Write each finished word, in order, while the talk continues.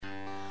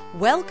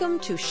Welcome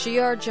to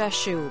Shear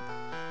Jashub,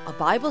 a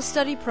Bible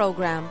study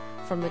program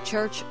from the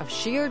Church of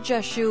Shear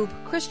Jashub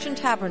Christian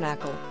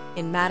Tabernacle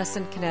in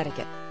Madison,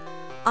 Connecticut.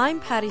 I'm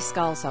Patty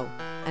Scalzo,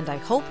 and I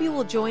hope you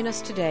will join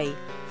us today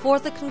for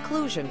the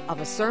conclusion of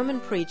a sermon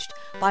preached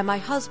by my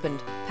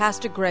husband,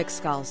 Pastor Greg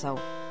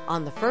Scalzo,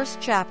 on the first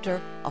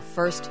chapter of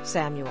 1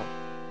 Samuel.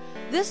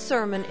 This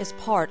sermon is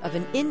part of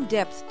an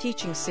in-depth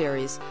teaching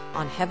series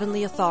on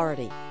heavenly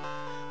authority.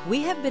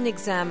 We have been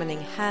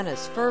examining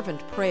Hannah's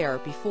fervent prayer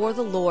before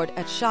the Lord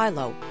at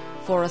Shiloh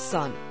for a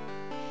son.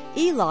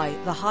 Eli,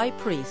 the high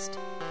priest,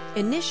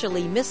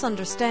 initially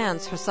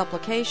misunderstands her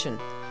supplication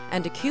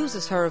and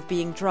accuses her of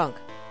being drunk.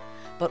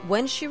 But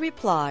when she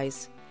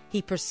replies,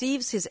 he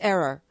perceives his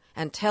error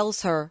and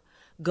tells her,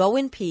 "Go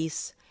in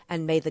peace,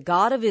 and may the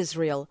God of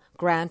Israel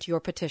grant your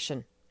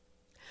petition."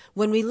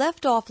 When we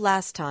left off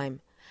last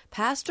time,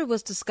 Pastor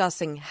was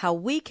discussing how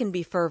we can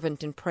be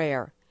fervent in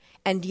prayer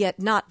and yet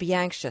not be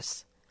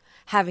anxious,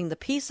 having the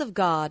peace of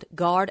God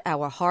guard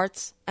our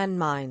hearts and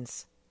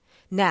minds.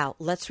 Now,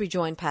 let's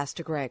rejoin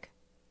Pastor Greg.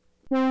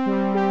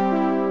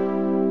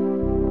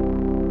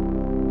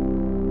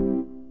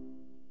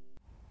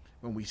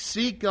 When we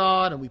seek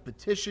God and we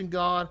petition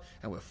God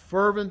and we're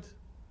fervent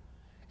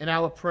in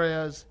our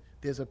prayers,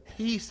 there's a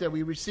peace that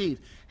we receive.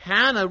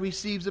 Hannah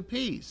receives a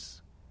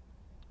peace,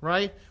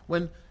 right?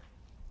 When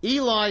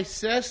Eli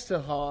says to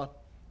her,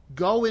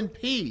 "Go in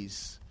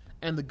peace,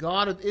 and the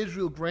God of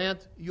Israel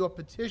grant your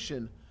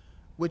petition,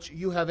 which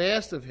you have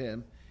asked of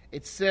him,"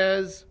 it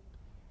says,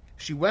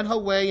 she went her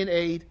way and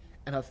ate,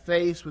 and her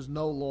face was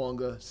no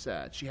longer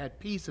sad. She had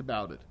peace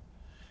about it.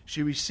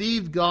 She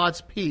received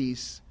God's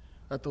peace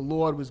that the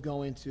Lord was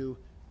going to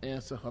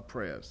answer her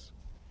prayers.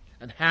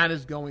 And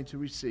Hannah's going to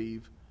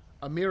receive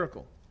a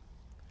miracle.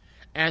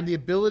 And the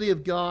ability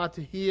of God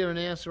to hear and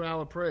answer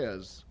our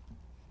prayers.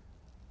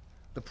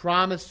 The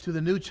promise to the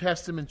New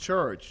Testament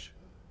church.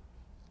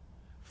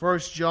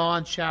 1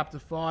 John chapter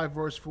 5,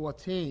 verse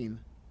 14.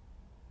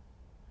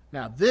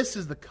 Now, this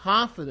is the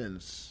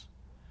confidence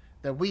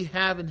that we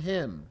have in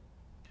him,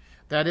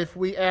 that if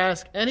we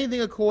ask anything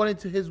according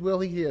to his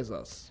will, he hears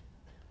us.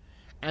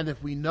 And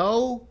if we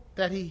know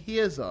that he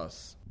hears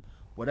us,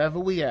 whatever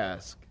we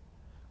ask,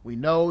 we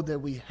know that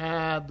we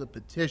have the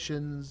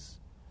petitions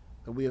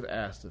that we have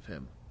asked of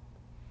him.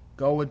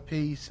 Go in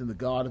peace, and the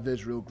God of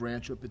Israel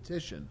grant your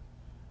petition,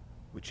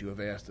 which you have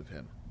asked of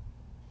him.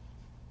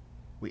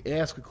 We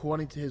ask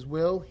according to his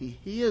will, he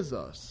hears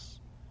us.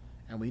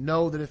 And we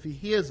know that if he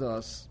hears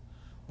us,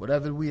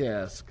 whatever we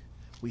ask,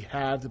 we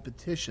have the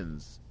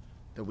petitions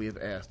that we have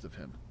asked of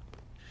him.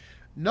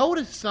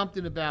 Notice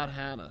something about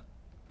Hannah.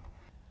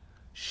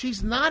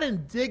 She's not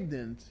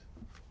indignant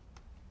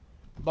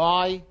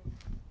by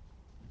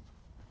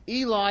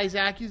Eli's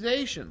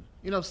accusation.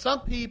 You know,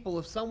 some people,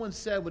 if someone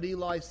said what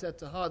Eli said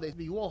to her, they'd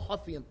be all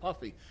huffy and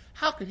puffy.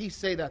 How could he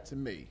say that to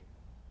me?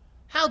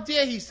 How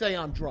dare he say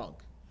I'm drunk?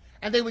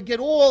 And they would get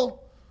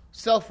all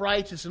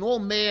self-righteous and all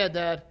mad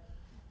that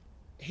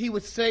he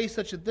would say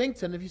such a thing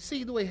to him. If you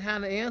see the way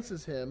Hannah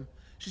answers him,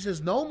 she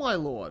says, "No, my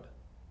Lord."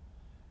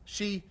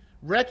 She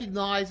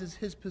recognizes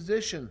his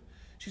position.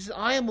 She says,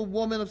 "I am a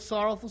woman of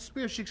sorrowful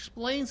spirit." She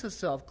explains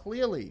herself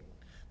clearly.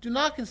 "Do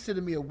not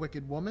consider me a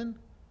wicked woman,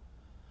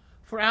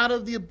 for out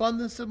of the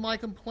abundance of my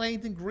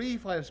complaint and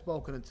grief I have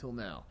spoken until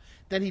now."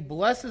 Then he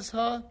blesses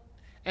her,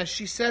 and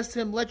she says to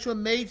him, "Let your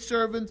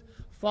maidservant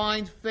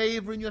find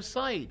favor in your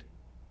sight.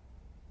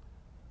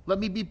 Let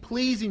me be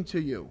pleasing to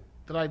you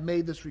that I've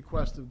made this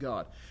request of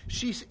God."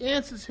 She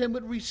answers him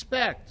with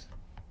respect.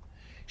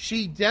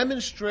 She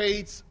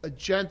demonstrates a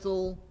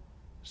gentle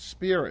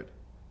spirit,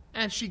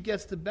 and she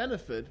gets the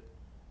benefit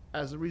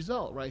as a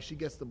result, right? She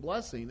gets the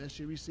blessing and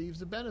she receives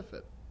the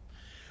benefit.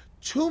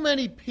 Too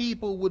many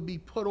people would be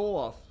put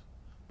off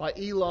by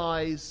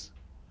Eli's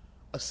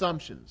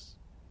assumptions.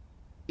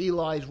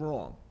 Eli's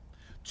wrong.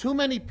 Too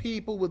many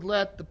people would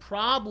let the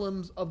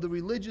problems of the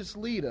religious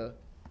leader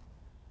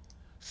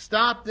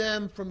stop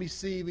them from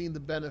receiving the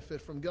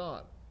benefit from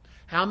God.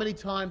 How many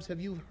times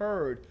have you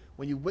heard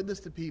when you witness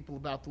to people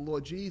about the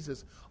Lord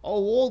Jesus,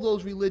 "Oh, all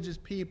those religious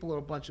people are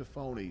a bunch of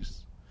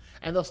phonies."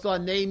 And they'll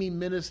start naming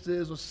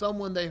ministers or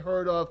someone they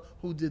heard of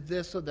who did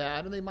this or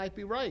that, and they might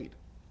be right.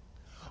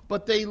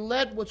 But they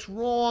let what's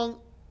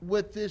wrong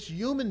with this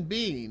human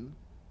being,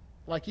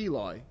 like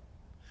Eli,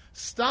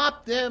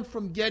 stop them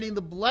from getting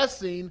the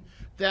blessing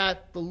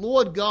that the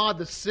Lord God,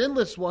 the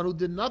sinless one who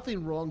did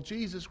nothing wrong,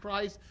 Jesus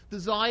Christ,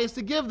 desires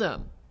to give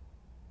them.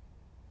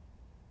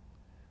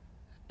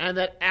 And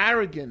that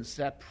arrogance,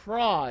 that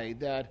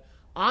pride, that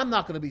I'm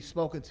not going to be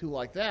spoken to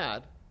like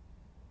that,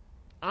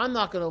 I'm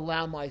not going to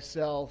allow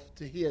myself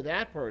to hear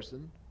that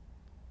person,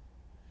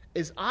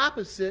 is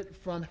opposite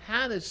from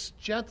Hannah's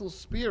gentle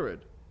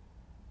spirit.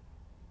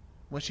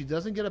 When she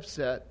doesn't get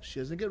upset,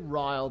 she doesn't get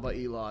riled by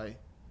Eli,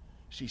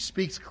 she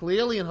speaks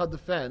clearly in her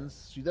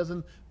defense. She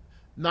doesn't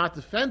not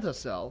defend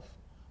herself,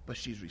 but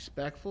she's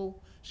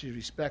respectful. She's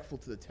respectful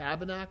to the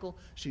tabernacle.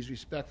 She's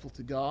respectful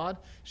to God.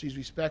 She's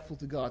respectful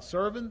to God's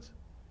servant.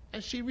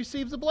 And she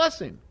receives a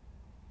blessing.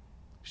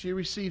 She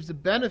receives the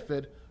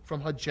benefit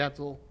from her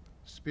gentle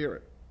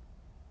spirit.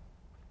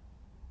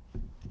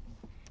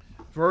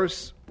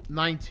 Verse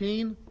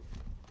 19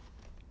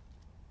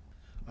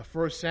 of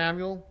 1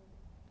 Samuel.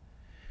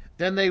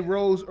 Then they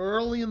rose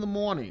early in the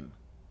morning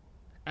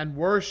and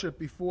worshipped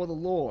before the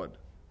Lord,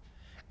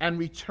 and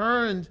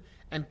returned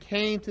and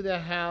came to their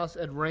house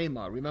at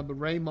Ramah. Remember,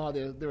 Ramah,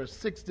 there are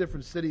 6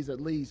 different cities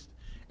at least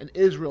in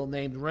Israel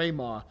named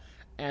Ramah,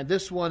 and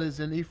this one is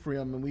in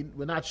Ephraim, and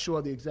we're not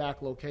sure the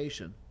exact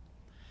location.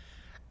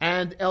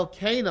 And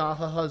Elkanah,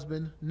 her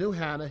husband, knew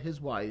Hannah,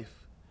 his wife,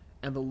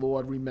 and the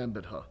Lord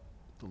remembered her.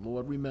 The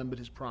Lord remembered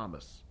his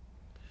promise.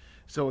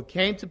 So it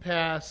came to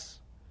pass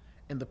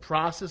in the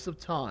process of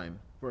time,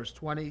 verse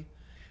 20,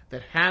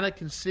 that Hannah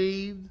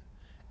conceived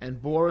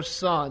and bore a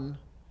son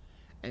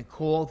and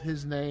called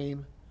his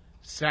name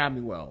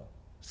Samuel,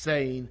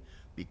 saying,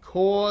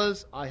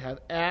 because I have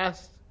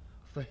asked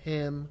for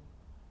him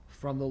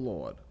from the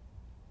Lord.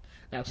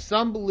 Now,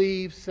 some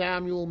believe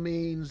Samuel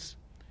means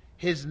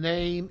his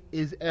name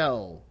is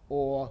El,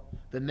 or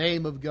the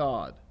name of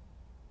God.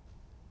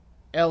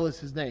 El is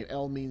his name.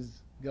 El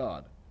means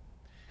God.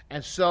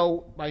 And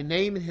so, by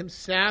naming him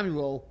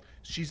Samuel,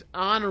 she's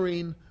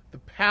honoring the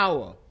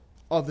power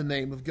of the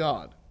name of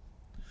God.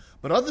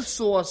 But other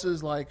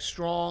sources like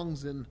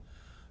Strong's and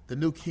the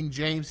New King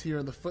James here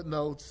in the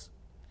footnotes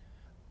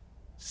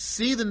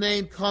see the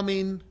name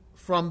coming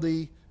from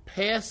the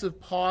passive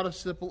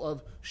participle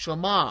of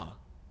shama,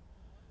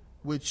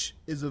 which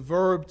is a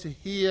verb to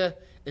hear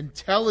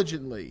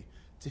intelligently.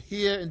 To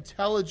hear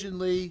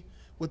intelligently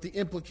with the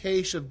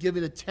implication of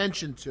giving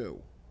attention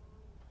to.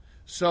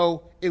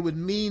 So it would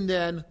mean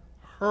then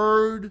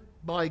heard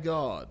by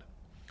God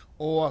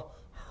or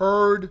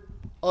heard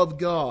of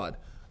God.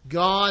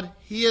 God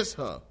hears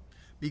her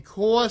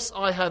because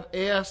I have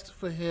asked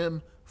for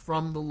him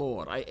from the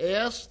Lord. I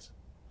asked,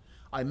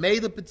 I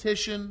made the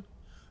petition,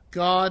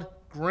 God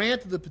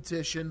granted the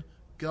petition,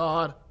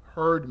 God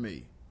heard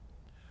me.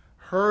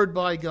 Heard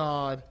by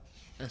God,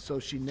 and so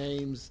she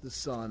names the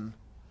son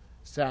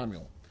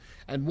Samuel.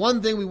 And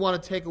one thing we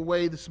want to take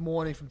away this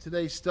morning from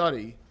today's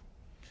study,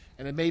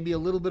 and it may be a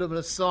little bit of an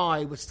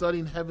aside with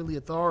studying heavenly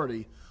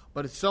authority,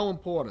 but it's so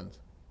important.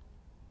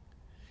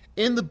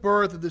 In the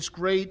birth of this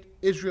great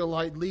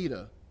Israelite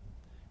leader,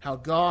 how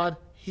God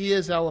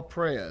hears our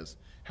prayers,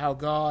 how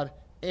God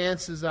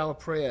answers our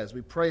prayers.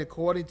 We pray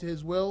according to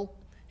his will,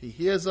 he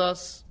hears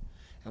us,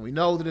 and we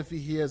know that if he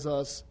hears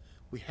us,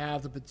 we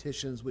have the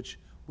petitions which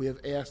we have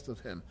asked of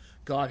him.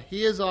 God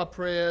hears our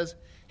prayers,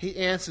 he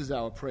answers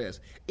our prayers.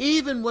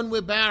 Even when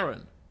we're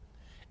barren,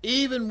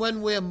 even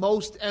when we're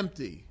most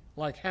empty,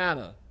 like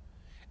Hannah,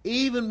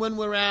 even when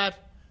we're at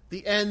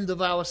the end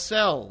of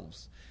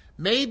ourselves,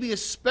 maybe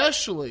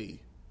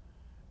especially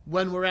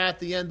when we're at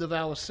the end of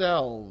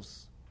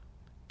ourselves,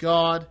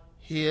 God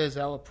hears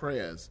our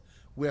prayers.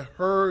 We're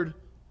heard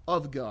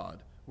of God.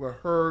 We're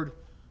heard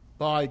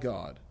by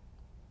God.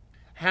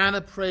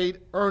 Hannah prayed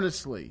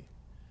earnestly,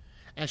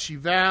 and she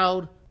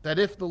vowed that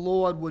if the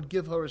Lord would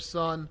give her a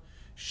son,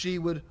 she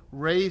would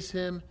raise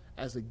him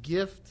as a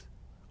gift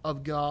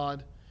of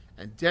God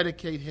and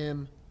dedicate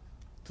him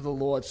to the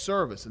Lord's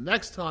service. And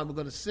next time we're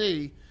going to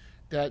see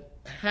that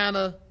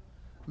Hannah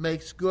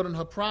makes good on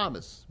her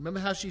promise. Remember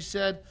how she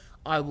said,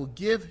 I will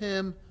give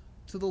him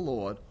to the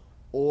Lord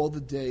all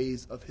the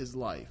days of his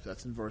life.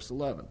 That's in verse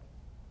 11.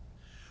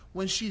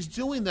 When she's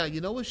doing that,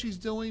 you know what she's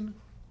doing?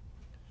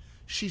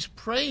 She's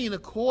praying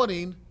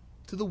according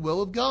to the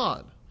will of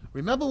God.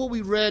 Remember what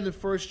we read in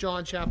 1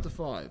 John chapter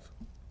 5.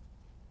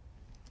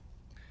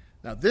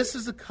 Now this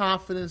is the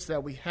confidence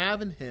that we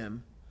have in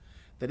him,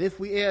 that if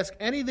we ask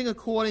anything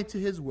according to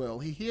his will,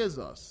 he hears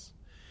us.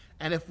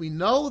 And if we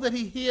know that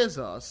he hears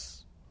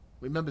us,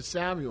 remember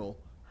Samuel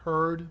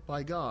heard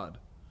by God.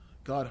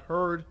 God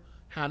heard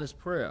Hannah's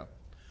prayer.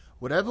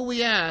 Whatever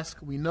we ask,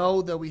 we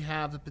know that we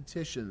have the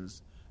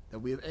petitions that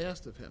we have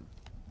asked of him.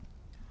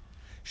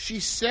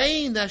 She's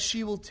saying that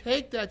she will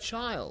take that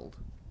child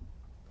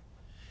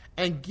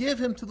and give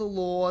him to the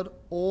Lord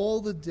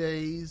all the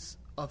days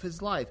of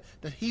his life,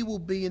 that he will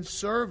be in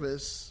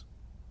service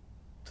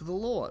to the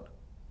Lord.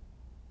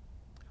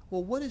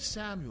 Well, what is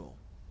Samuel?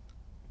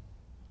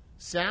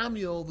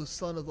 Samuel, the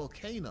son of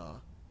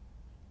Elkanah,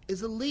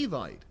 is a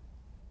Levite.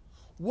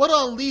 What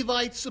are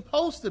Levites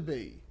supposed to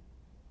be?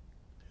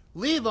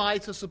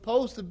 Levites are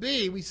supposed to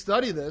be, we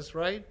study this,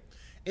 right,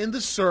 in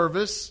the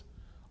service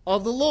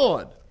of the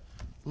Lord.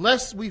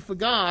 Lest we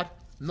forgot,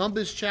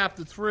 Numbers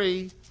chapter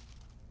 3,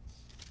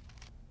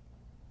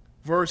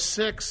 verse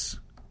 6,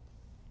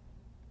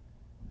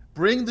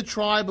 bring the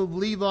tribe of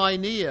Levi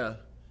near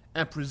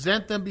and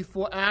present them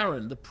before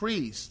Aaron, the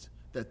priest,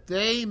 that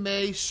they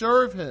may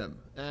serve him.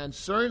 And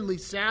certainly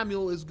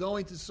Samuel is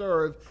going to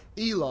serve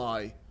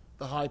Eli,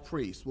 the high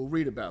priest. We'll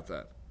read about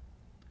that.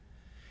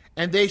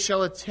 And they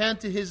shall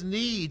attend to his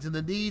needs and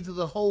the needs of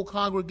the whole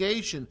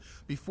congregation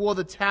before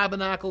the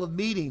tabernacle of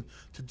meeting,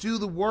 to do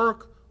the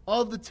work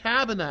of the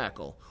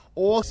tabernacle.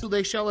 Also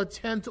they shall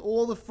attend to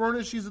all the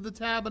furnishings of the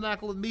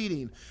tabernacle of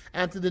meeting,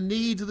 and to the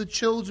needs of the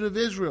children of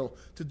Israel,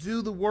 to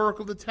do the work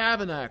of the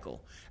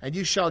tabernacle. And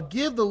you shall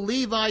give the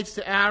Levites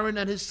to Aaron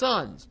and his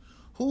sons,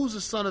 Who's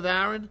the son of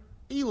Aaron?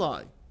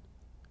 Eli.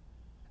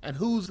 And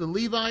who's the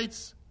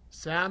Levites?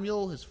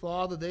 Samuel, his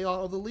father, they are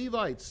of the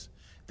Levites.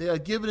 They are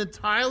given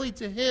entirely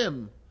to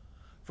him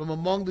from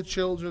among the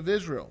children of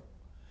Israel.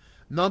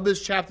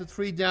 Numbers chapter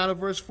 3 down to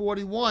verse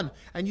 41.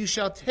 And you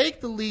shall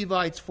take the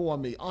Levites for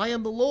me. I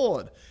am the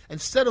Lord.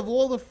 Instead of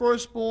all the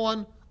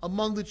firstborn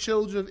among the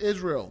children of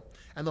Israel.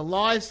 And the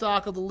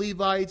livestock of the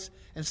Levites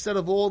instead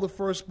of all the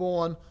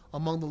firstborn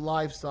among the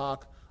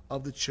livestock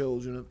of the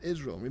children of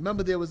Israel.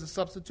 Remember, there was a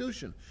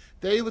substitution.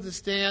 They were to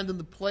stand in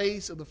the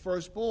place of the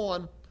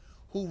firstborn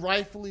who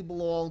rightfully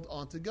belonged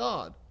unto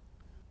God.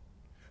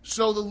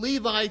 So the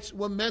Levites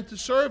were meant to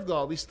serve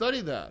God. We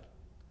studied that.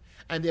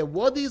 And there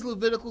were these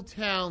Levitical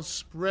towns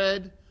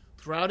spread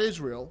throughout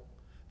Israel.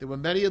 There were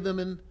many of them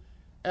in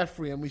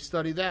Ephraim. We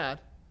studied that.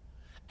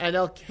 And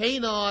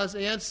Elkanah's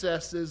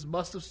ancestors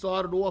must have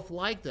started off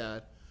like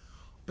that.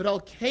 But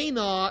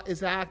Elkanah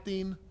is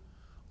acting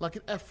like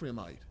an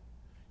Ephraimite.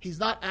 He's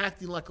not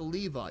acting like a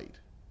Levite,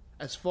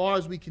 as far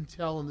as we can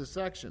tell in this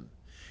section.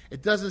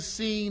 It doesn't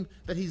seem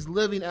that he's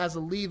living as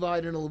a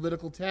Levite in a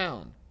Levitical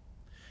town.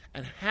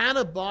 And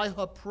Hannah, by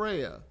her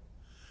prayer,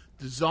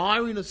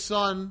 desiring a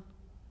son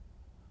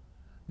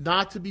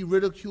not to be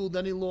ridiculed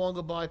any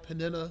longer by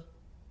Peninnah,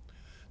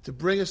 to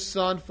bring a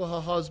son for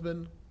her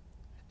husband,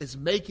 is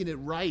making it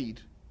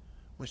right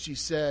when she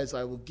says,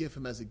 I will give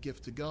him as a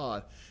gift to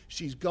God.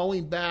 She's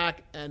going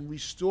back and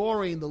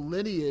restoring the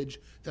lineage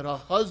that her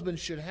husband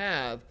should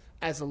have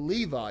as a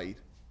Levite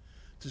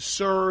to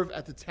serve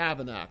at the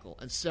tabernacle.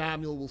 And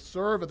Samuel will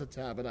serve at the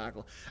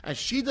tabernacle. And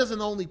she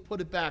doesn't only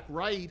put it back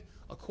right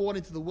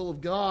according to the will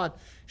of God,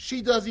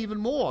 she does even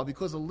more,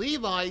 because a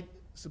Levite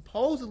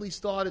supposedly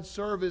started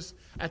service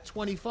at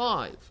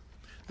 25.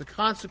 The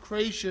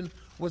consecration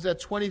was at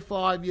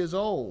 25 years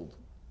old.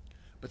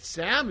 But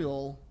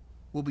Samuel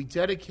will be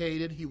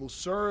dedicated. He will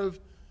serve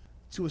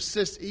to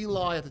assist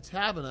Eli at the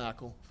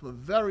tabernacle from a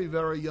very,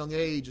 very young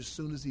age as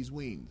soon as he's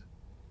weaned.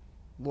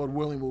 Lord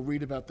willing, we'll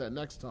read about that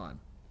next time.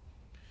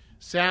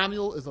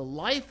 Samuel is a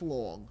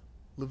lifelong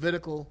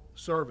Levitical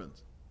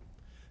servant.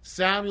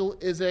 Samuel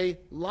is a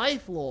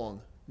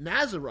lifelong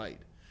Nazirite.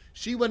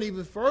 She went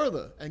even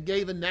further and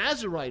gave a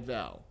Nazirite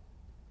vow.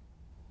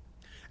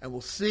 And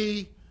we'll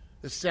see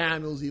that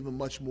Samuel's even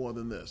much more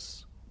than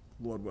this,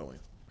 Lord willing.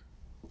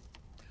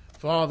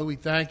 Father, we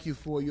thank you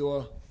for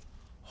your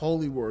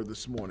holy word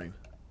this morning.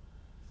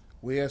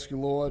 We ask you,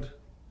 Lord,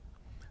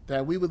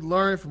 that we would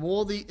learn from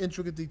all the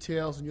intricate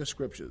details in your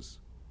scriptures.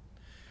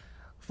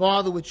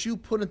 Father, which you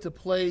put into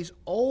place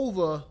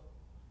over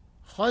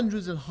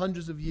hundreds and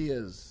hundreds of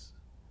years,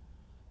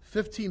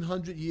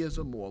 1,500 years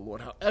or more, Lord,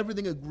 how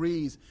everything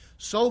agrees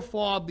so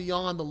far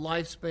beyond the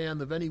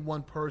lifespan of any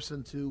one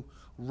person to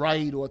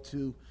write or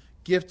to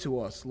give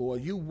to us,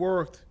 Lord. You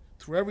worked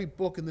through every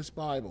book in this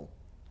Bible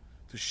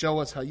to show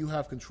us how you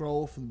have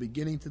control from the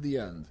beginning to the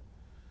end.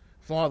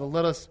 Father,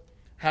 let us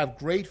have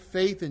great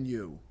faith in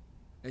you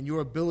and your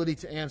ability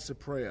to answer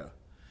prayer.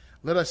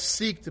 Let us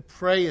seek to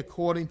pray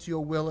according to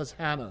your will as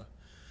Hannah.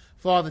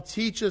 Father,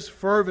 teach us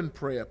fervent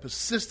prayer,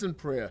 persistent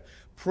prayer,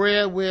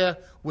 prayer where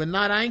we're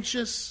not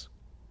anxious,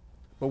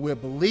 but we're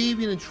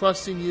believing and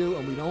trusting you,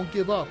 and we don't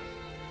give up.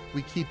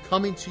 We keep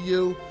coming to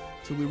you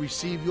till we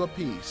receive your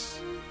peace.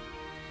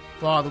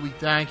 Father, we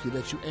thank you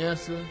that you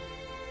answer,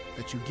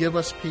 that you give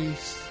us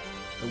peace,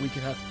 that we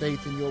can have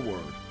faith in your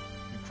word.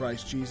 In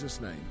Christ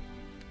Jesus' name,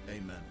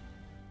 amen.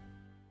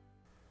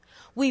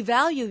 We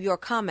value your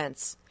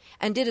comments,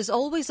 and it is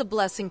always a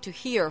blessing to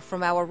hear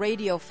from our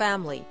radio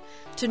family,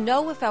 to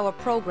know if our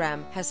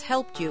program has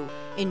helped you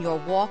in your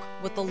walk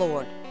with the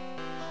Lord.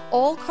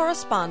 All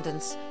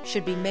correspondence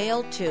should be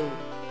mailed to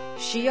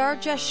Shear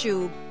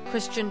Jashub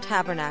Christian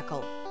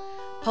Tabernacle,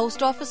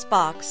 Post Office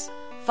Box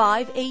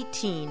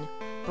 518,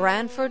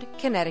 Branford,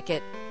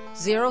 Connecticut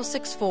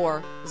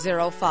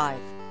 06405.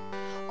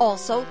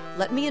 Also,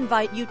 let me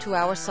invite you to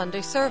our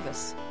Sunday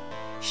service.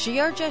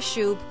 Shear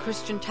Jashub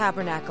Christian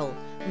Tabernacle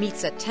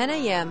meets at 10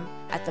 a.m.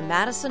 at the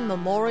Madison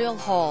Memorial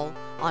Hall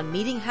on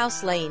Meeting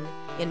House Lane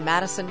in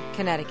Madison,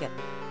 Connecticut.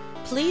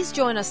 Please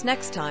join us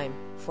next time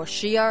for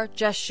Shear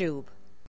Jashub.